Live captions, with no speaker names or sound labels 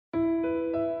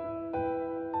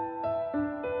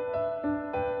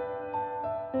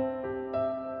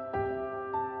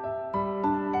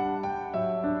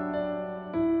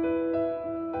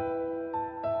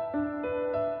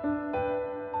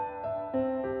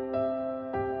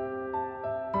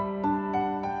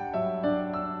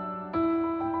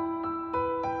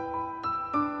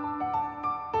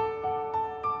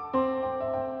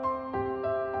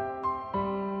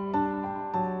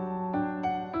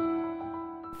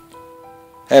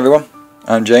Hey everyone,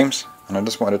 I'm James and I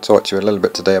just wanted to talk to you a little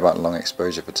bit today about long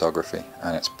exposure photography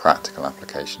and its practical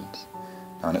applications.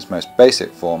 Now in its most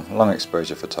basic form, long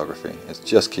exposure photography is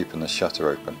just keeping the shutter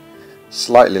open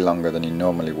slightly longer than you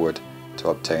normally would to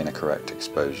obtain a correct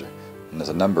exposure, and there's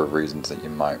a number of reasons that you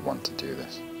might want to do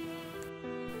this.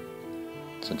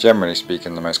 So generally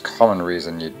speaking, the most common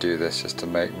reason you do this is to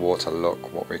make water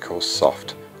look what we call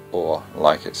soft or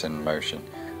like it's in motion.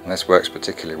 And this works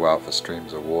particularly well for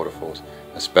streams or waterfalls,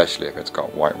 especially if it's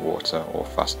got white water or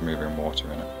fast moving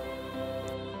water in it.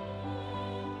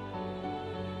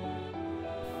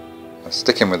 Now,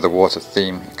 sticking with the water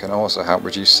theme, it can also help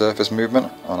reduce surface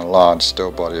movement on a large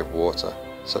still body of water,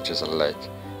 such as a lake,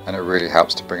 and it really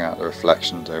helps to bring out the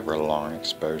reflections over a long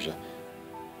exposure.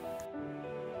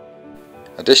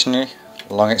 Additionally,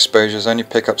 long exposures only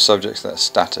pick up subjects that are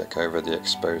static over the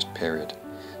exposed period.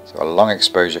 So a long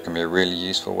exposure can be a really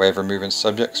useful way of removing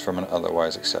subjects from an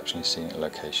otherwise exceptionally scenic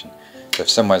location. So if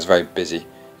somewhere is very busy,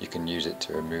 you can use it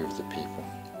to remove the people,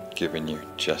 giving you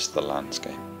just the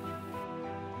landscape.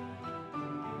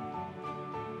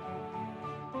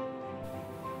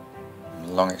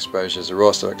 Long exposures are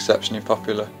also exceptionally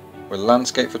popular with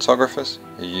landscape photographers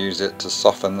who use it to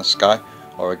soften the sky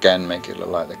or again make it look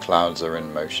like the clouds are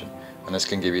in motion, and this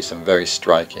can give you some very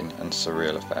striking and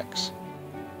surreal effects.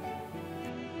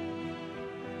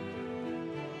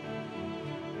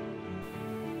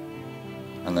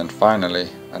 And then finally,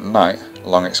 at night,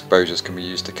 long exposures can be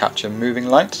used to capture moving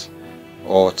lights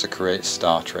or to create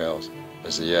star trails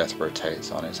as the Earth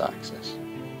rotates on its axis.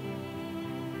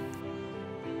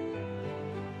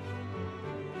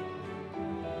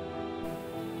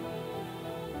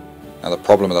 Now the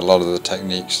problem with a lot of the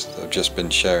techniques that have just been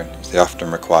shown is they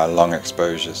often require long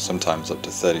exposures, sometimes up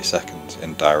to 30 seconds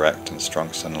in direct and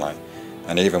strong sunlight,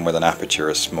 and even with an aperture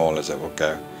as small as it will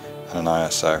go and an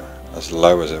ISO as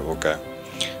low as it will go,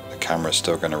 the camera is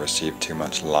still going to receive too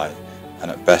much light, and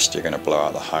at best you're going to blow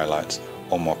out the highlights,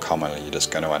 or more commonly you're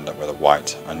just going to end up with a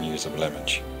white, unusable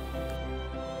image.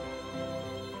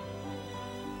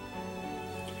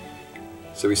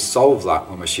 So we solve that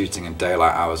when we're shooting in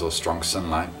daylight hours or strong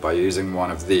sunlight by using one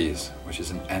of these, which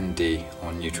is an ND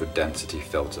or neutral density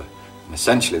filter. And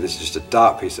essentially this is just a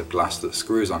dark piece of glass that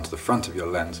screws onto the front of your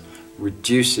lens,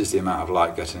 reduces the amount of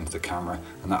light getting into the camera,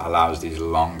 and that allows these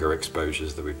longer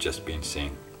exposures that we've just been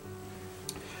seeing.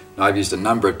 Now I've used a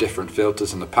number of different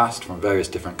filters in the past from various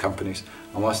different companies,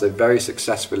 and whilst they very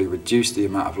successfully reduce the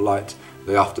amount of light,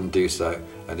 they often do so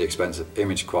at the expense of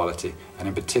image quality and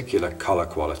in particular colour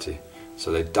quality.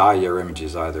 So they dye your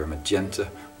images either a magenta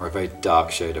or a very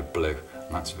dark shade of blue,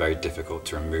 and that's very difficult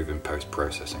to remove in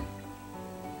post-processing.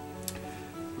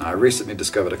 Now I recently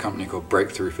discovered a company called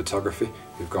Breakthrough Photography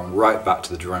who've gone right back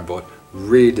to the drawing board,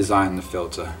 redesigned the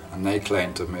filter, and they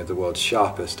claim to have made the world's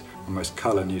sharpest and most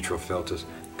colour neutral filters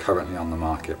currently on the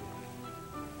market.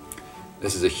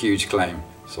 This is a huge claim,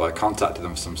 so I contacted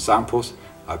them for some samples.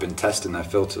 I've been testing their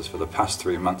filters for the past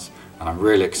 3 months, and I'm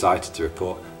really excited to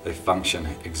report they function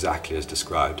exactly as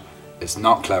described. It's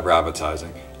not clever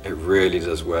advertising, it really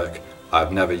does work.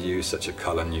 I've never used such a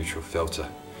colour neutral filter.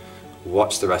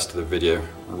 Watch the rest of the video,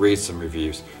 read some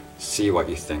reviews, see what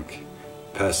you think.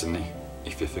 Personally,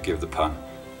 if you forgive the pun,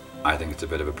 I think it's a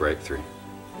bit of a breakthrough.